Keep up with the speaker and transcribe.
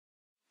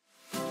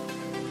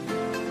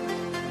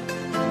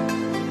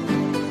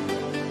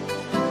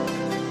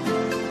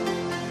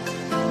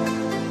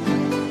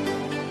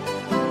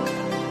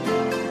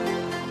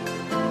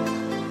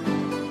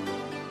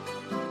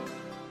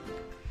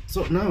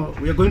So now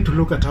we are going to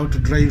look at how to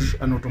drive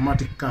an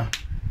automatic car.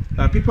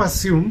 People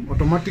assume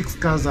automatic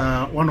cars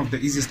are one of the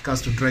easiest cars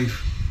to drive.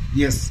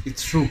 Yes,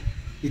 it's true.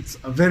 It's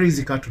a very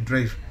easy car to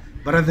drive.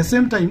 But at the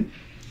same time,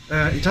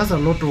 it has a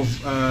lot of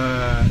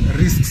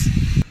risks.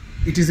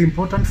 It is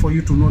important for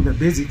you to know the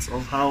basics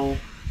of how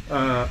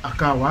a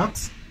car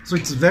works. So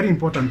it's very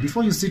important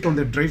before you sit on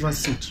the driver's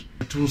seat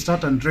to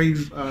start and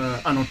drive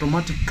an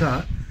automatic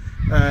car.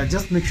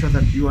 Just make sure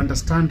that you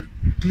understand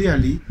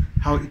clearly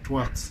how it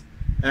works,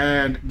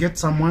 and get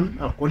someone,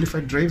 a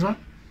qualified driver,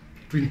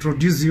 to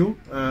introduce you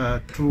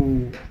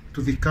to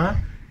the car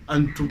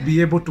and to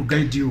be able to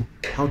guide you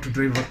how to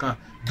drive a car.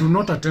 Do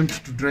not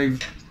attempt to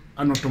drive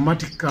an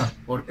automatic car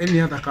or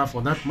any other car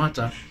for that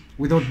matter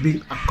without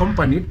being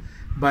accompanied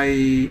by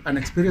an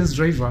experienced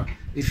driver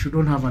if you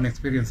don't have an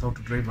experience how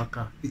to drive a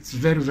car. It's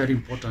very, very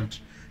important.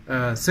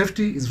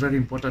 Safety is very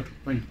important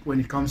when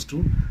it comes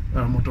to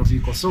motor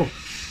vehicles. So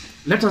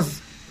let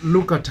us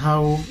look at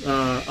how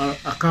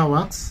a car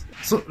works.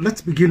 So let's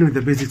begin with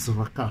the basics of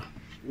a car.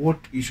 What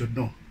you should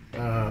know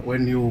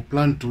when you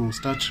plan to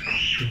start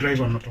to drive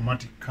an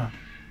automatic car.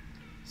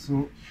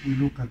 So we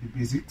look at the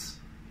basics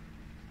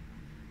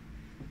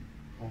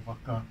of a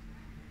car.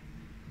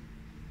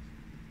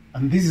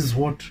 And this is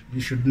what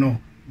you should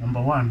know.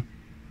 Number one,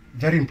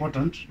 very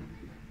important,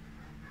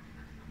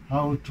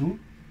 how to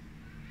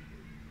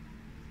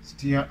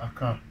steer a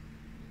car.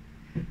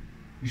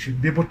 You should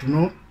be able to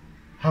know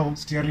how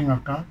steering a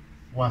car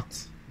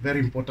works. Very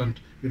important.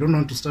 You don't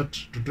want to start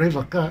to drive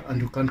a car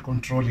and you can't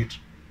control it.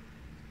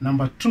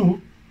 Number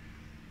two,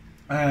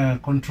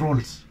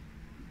 controls.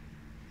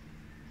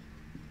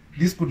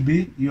 This could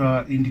be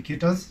your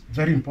indicators.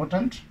 Very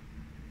important.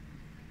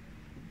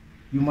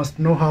 You must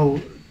know how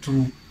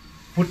to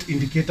put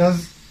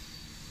indicators.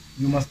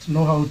 You must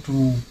know how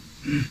to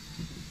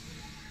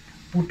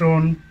put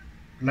on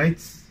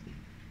lights.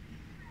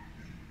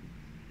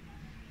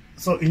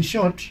 So in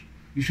short,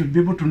 you should be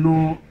able to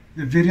know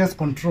the various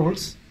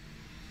controls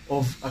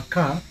of a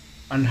car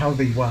and how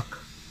they work.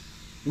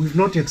 We've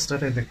not yet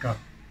started the car.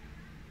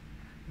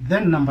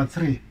 Then number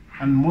three,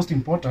 and most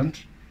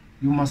important,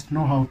 you must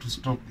know how to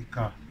stop the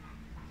car.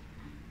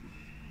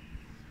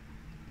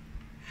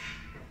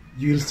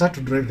 You will start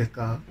to drive the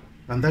car,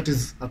 and that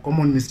is a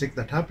common mistake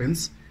that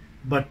happens,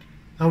 but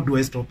how do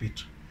I stop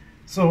it?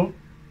 So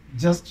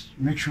just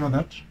make sure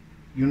that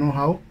you know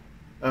how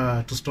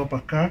to stop a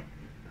car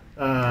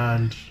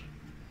and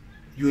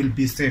you will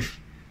be safe.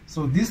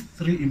 So these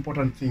three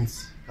important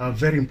things are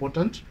very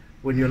important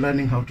when you're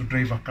learning how to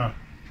drive a car.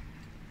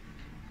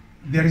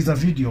 There is a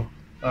video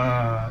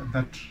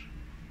that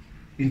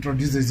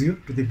introduces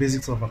you to the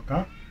basics of a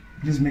car.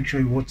 Please make sure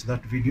you watch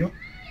that video.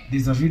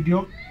 There's a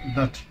video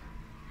that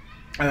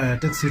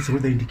takes you through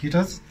the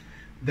indicators.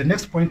 The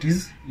next point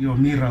is your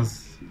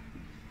mirrors.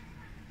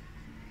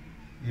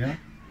 Yeah,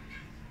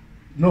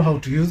 know how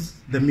to use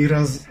the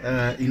mirrors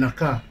in a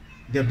car.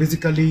 They're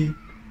basically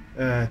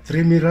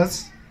three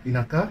mirrors in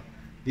a car.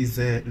 There's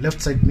the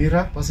left side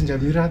mirror, passenger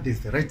mirror,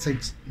 there's the right side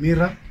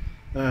mirror,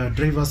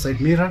 driver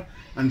side mirror,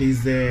 and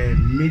there's the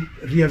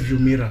rear view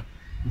mirror.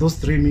 Those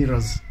three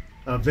mirrors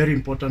are very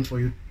important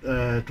for you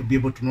to be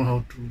able to know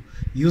how to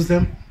use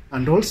them.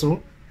 And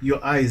also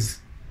your eyes.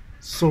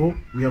 So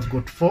we have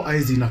got 4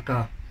 eyes in a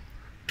car: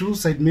 2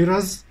 side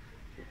mirrors,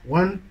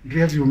 1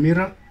 rear view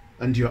mirror,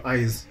 and your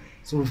eyes.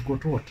 So we've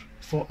got what?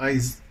 4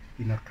 eyes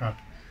in a car.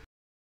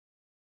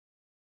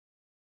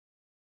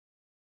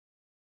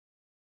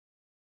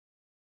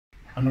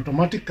 An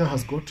automatic car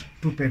has got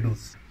 2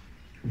 pedals: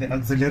 the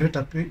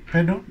accelerator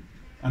pedal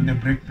and the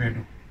brake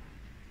pedal.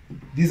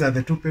 These are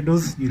the 2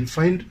 pedals you'll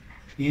find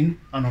in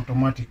an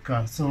automatic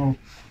car. So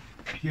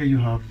here you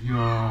have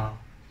your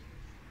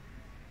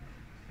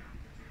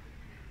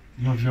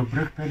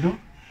brake pedal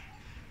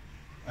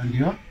and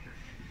your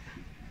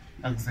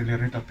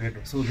accelerator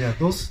pedal. So there are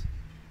those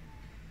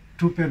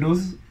 2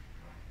 pedals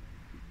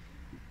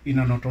in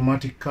an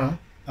automatic car,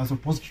 as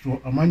opposed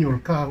to a manual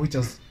car which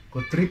has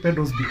got 3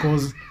 pedals,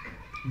 because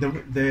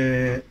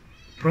the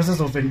process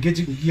of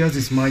engaging gears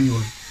is manual.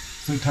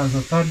 So it has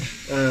a 3rd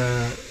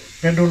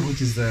pedal,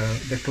 which is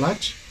the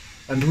clutch,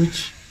 and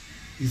which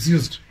is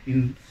used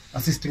in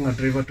assisting a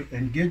driver to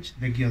engage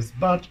the gears.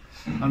 But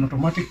an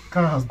automatic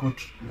car has got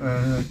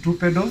 2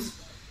 pedals.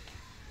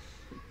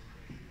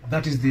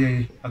 That is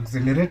the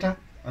accelerator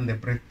and the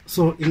brake.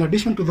 So in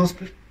addition to those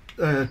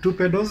 2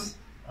 pedals,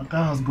 a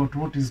car has got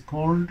what is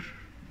called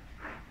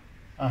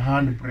a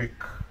handbrake.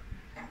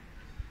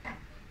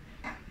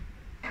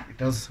 It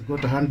has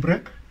got a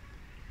handbrake,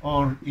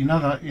 or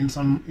in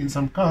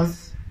some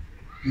cars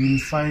you will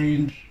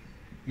find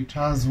it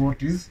has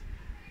what is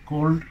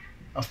called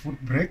a foot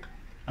brake,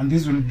 and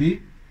this will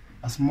be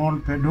a small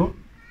pedal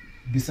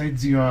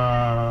besides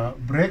your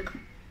brake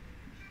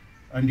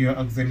and your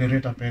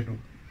accelerator pedal.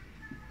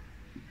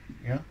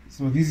 Yeah,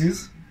 so this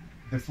is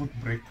the foot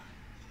brake.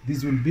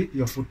 This will be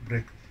your foot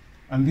brake,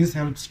 and this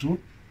helps to,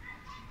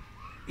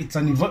 it's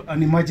an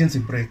emergency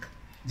brake,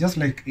 just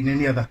like in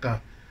any other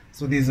car.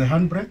 So there's a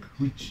handbrake,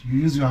 which you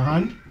use your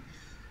hand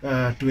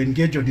to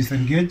engage or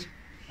disengage,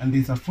 and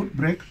there's a foot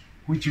brake,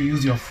 which you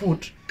use your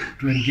foot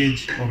to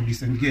engage or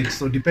disengage.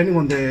 So depending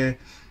on the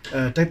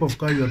type of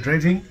car you're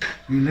driving,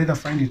 you'll either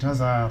find it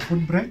has a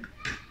foot brake,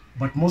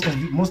 but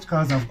most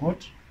cars have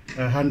got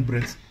hand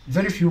brakes.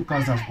 Very few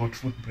cars have got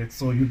foot brakes,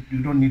 so you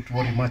don't need to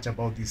worry much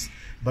about this.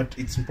 But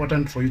it's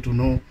important for you to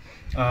know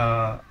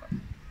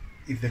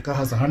if the car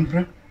has a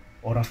handbrake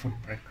or a foot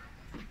brake.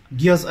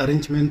 Gears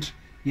arrangement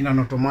in an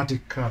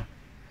automatic car.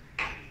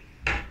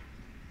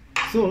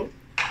 So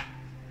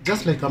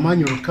just like a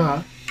manual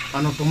car,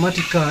 an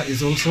automatic car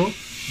is also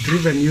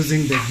driven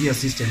using the gear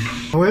system.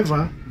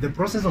 However, the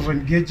process of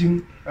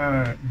engaging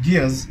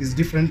gears is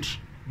different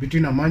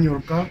between a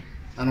manual car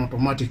and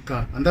automatic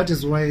car, and that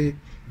is why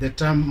the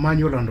term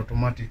manual and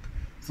automatic.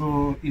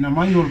 So in a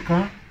manual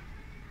car,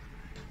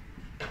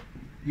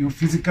 you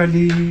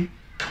physically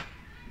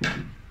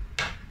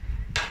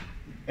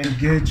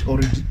engage or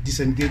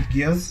disengage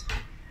gears.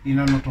 In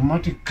an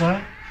automatic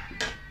car,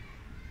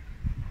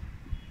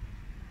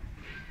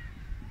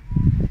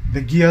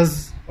 the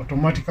gears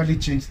automatically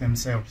change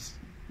themselves.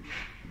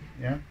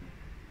 Yeah,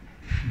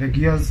 the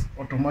gears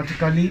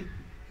automatically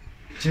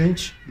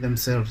change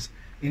themselves.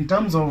 In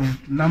terms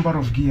of number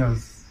of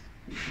gears,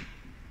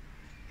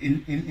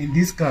 in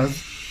these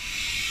cars,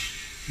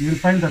 you will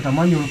find that a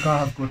manual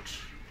car has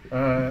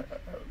got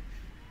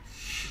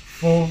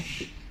 4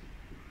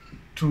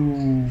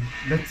 to,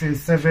 let's say,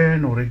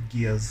 7 or 8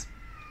 gears.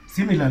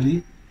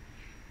 Similarly,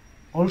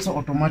 also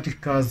automatic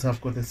cars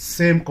have got the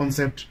same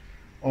concept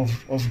of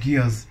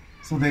gears.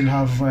 So they'll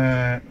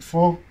have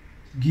 4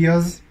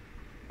 gears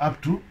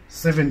up to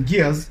 7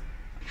 gears,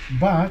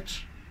 but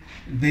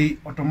they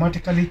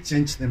automatically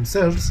change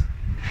themselves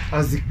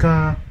as the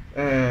car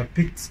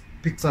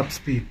picks up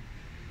speed.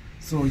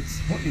 So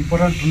it's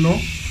important to know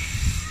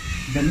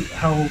then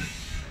how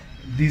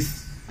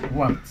this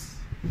works.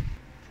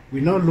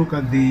 We now look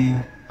at the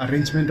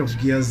arrangement of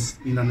gears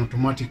in an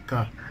automatic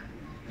car,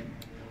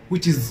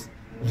 which is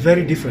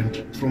very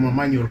different from a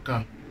manual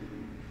car.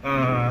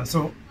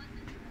 So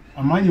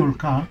a manual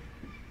car,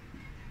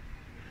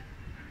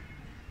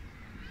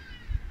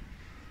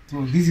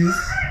 so this is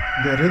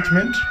the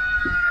arrangement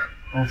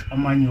of a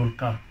manual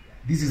car.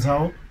 This is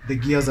how the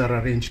gears are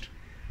arranged.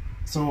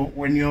 So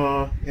when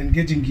you're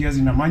engaging gears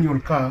in a manual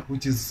car,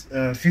 which is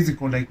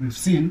physical like we've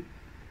seen,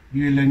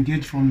 you will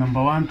engage from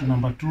number 1 to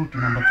number 2 to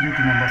number 3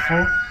 to number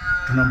 4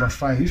 to number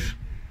 5.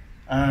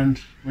 And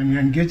when you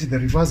engage the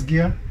reverse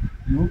gear,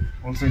 you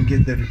also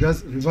engage the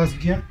reverse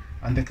gear,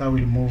 and the car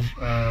will move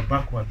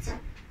backwards.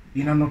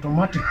 In an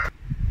automatic,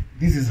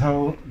 this is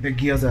how the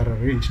gears are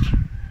arranged.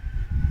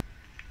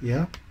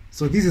 Yeah,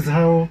 so this is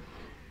how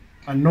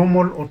a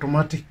normal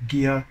automatic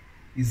gear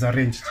is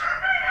arranged.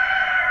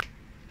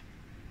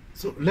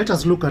 So let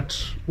us look at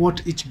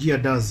what each gear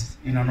does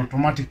in an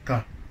automatic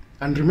car.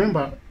 And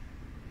remember,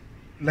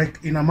 like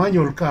in a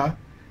manual car,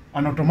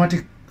 an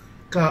automatic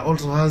car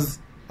also has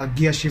a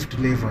gear shift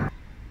lever.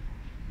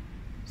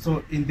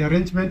 So in the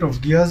arrangement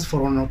of gears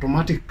for an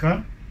automatic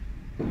car,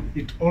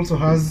 it also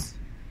has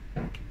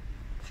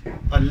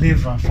a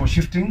lever for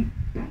shifting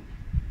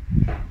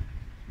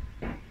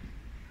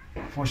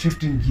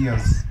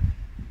gears.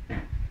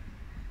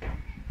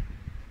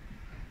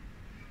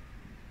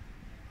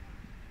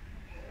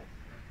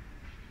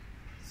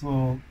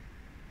 So,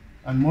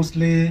 and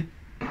mostly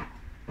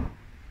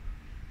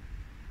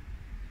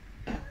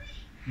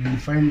you will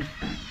find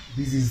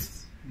this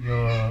is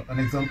an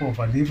example of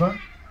a lever,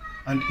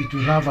 and it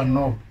will have a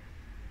knob.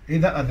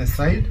 Either at the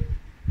side,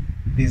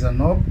 there's a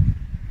knob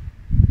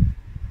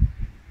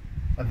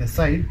at the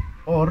side,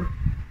 or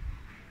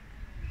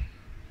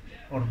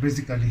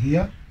basically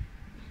here,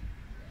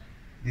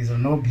 there's a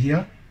knob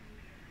here,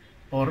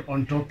 or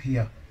on top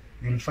here,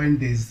 you'll find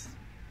there's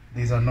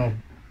a knob.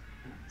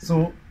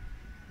 So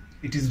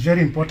it is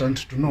very important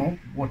to know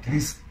what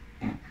this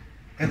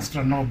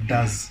extra knob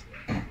does.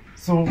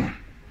 So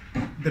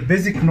the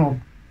basic knob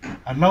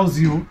allows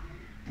you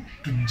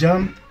to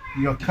jump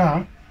your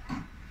car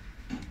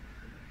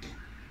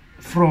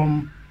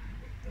from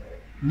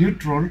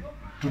neutral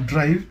to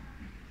drive,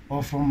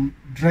 or from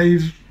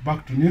drive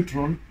back to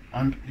neutral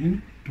and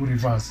into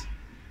reverse.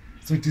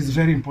 So it is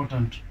very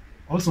important.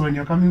 Also, when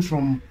you're coming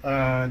from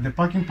the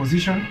parking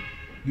position,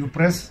 you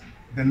press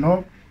the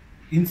knob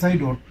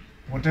inside or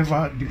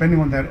whatever, depending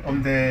on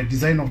the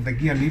design of the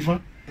gear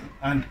lever,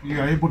 and you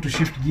are able to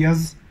shift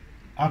gears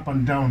up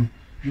and down.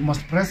 You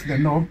must press the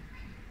knob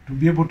to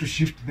be able to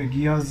shift the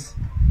gears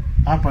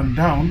up and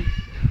down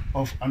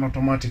of an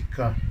automatic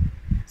car.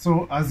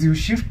 So as you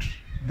shift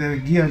the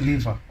gear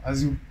lever,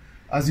 as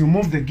you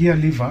move the gear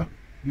lever,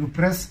 you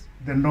press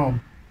the knob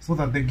so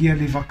that the gear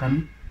lever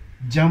can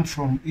jump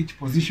from each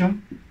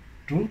position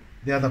to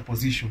the other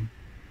position.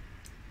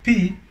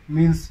 P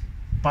means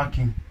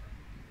parking.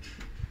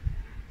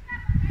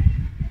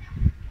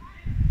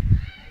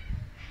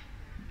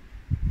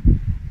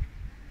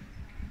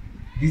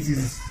 This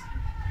is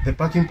the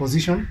parking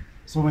position.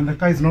 So when the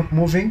car is not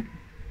moving,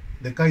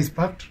 the car is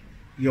parked,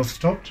 you have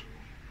stopped,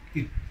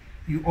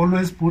 you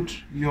always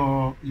put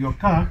your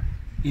car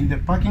in the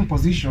parking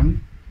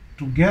position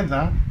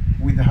together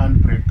with the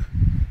handbrake.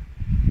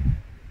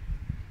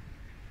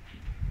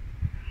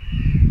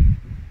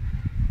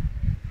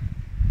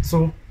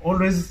 So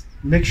always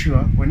make sure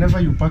whenever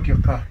you park your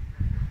car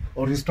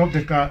or you stop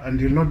the car and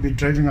you'll not be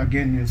driving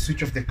again, you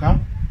switch off the car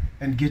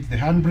and get the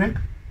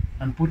handbrake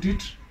and put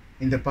it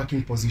in the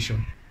parking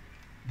position.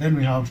 Then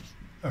we have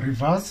a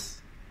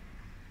reverse.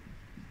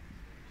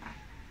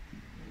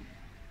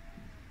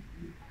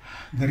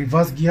 The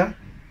reverse gear,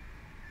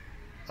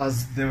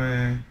 as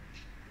the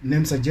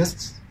name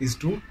suggests, is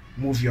to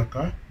move your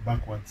car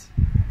backwards.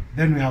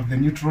 Then we have the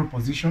neutral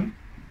position.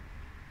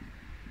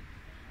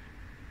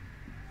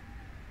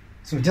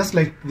 So just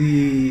like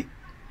the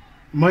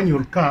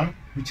manual car,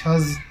 which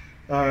has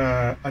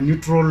a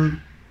neutral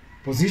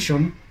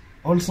position,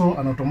 also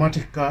an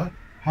automatic car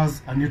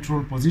has a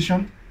neutral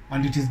position,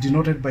 and it is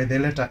denoted by the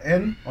letter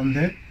N on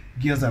the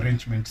gears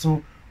arrangement.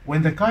 So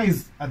when the car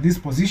is at this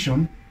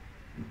position,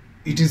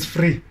 it is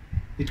free.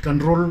 It can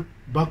roll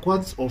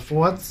backwards or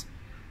forwards,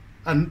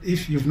 and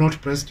if you've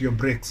not pressed your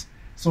brakes.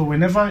 So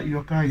whenever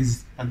your car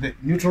is at the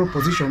neutral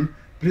position,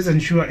 please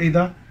ensure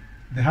either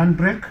the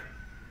handbrake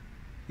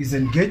is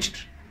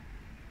engaged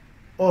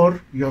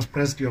or you have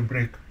pressed your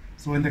brake.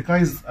 So when the car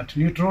is at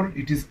neutral,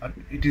 it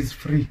is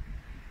free.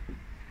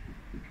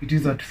 It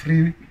is at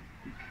free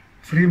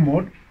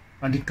mode,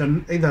 and it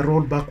can either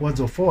roll backwards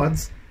or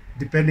forwards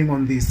depending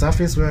on the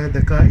surface where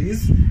the car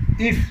is,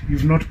 if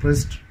you've not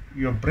pressed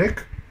your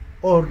brake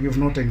or you've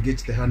not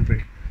engaged the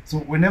handbrake. So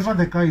whenever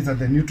the car is at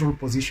the neutral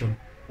position,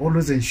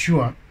 always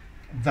ensure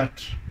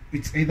that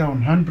it's either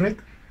on handbrake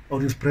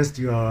or you've pressed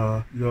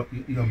your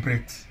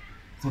brakes.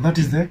 So that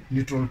is the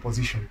neutral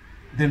position.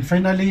 Then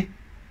finally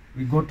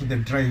we go to the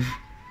drive,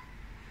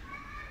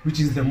 which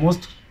is the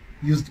most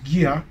used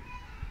gear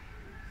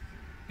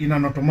in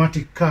an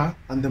automatic car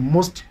and the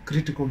most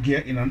critical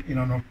gear in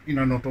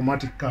an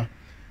automatic car.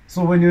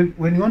 So when you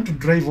want to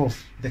drive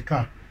off the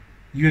car,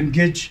 you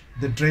engage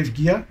the drive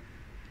gear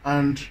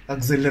and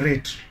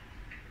accelerate.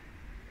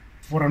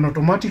 For an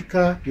automatic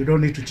car, you don't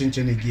need to change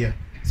any gear.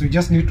 So you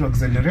just need to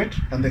accelerate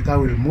and the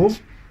car will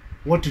move.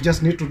 What you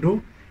just need to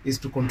do is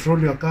to control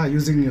your car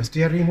using your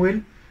steering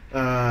wheel,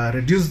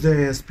 reduce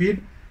the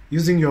speed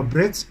using your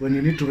brakes when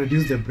you need to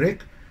reduce the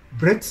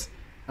brakes,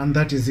 and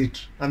that is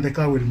it, and the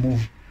car will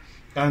move.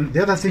 And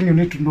the other thing you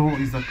need to know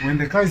is that when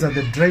the car is at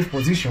the drive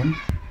position,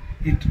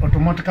 it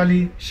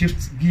automatically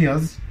shifts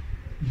gears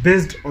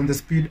based on the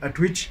speed at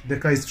which the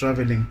car is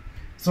traveling.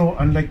 So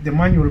unlike the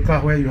manual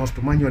car where you have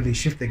to manually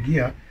shift the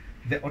gear,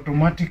 the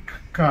automatic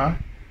car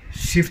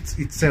shifts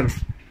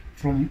itself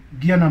from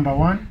gear number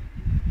 1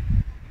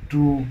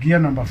 to gear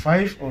number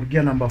 5 or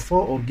gear number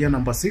 4 or gear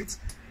number 6,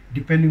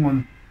 depending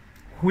on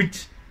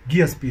which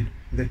gear speed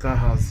the car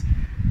has.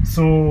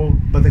 So,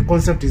 but the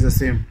concept is the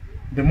same.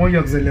 The more you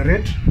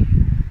accelerate,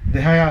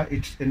 the higher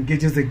it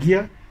engages the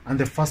gear and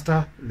the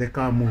faster the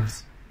car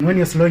moves. When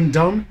you're slowing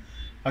down,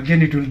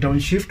 again it will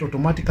downshift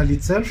automatically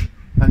itself,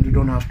 and you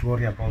don't have to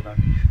worry about that.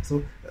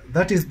 So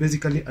that is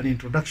basically an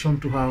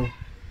introduction to how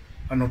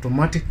an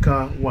automatic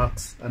car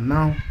works, and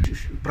now you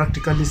should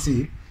practically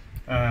see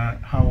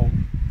how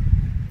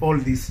all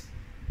this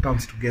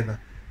comes together.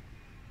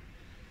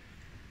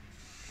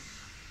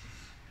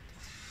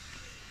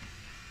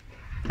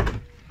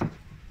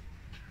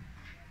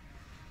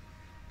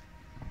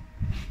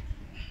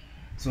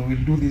 So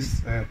we'll do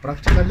this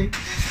practically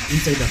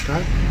inside the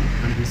car,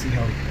 and we'll see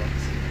how it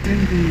works. In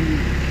the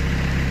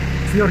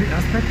theory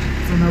aspect,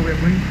 so now we're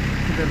going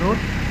to the road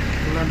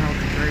to learn how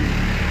to drive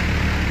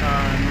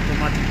an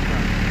automatic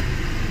car.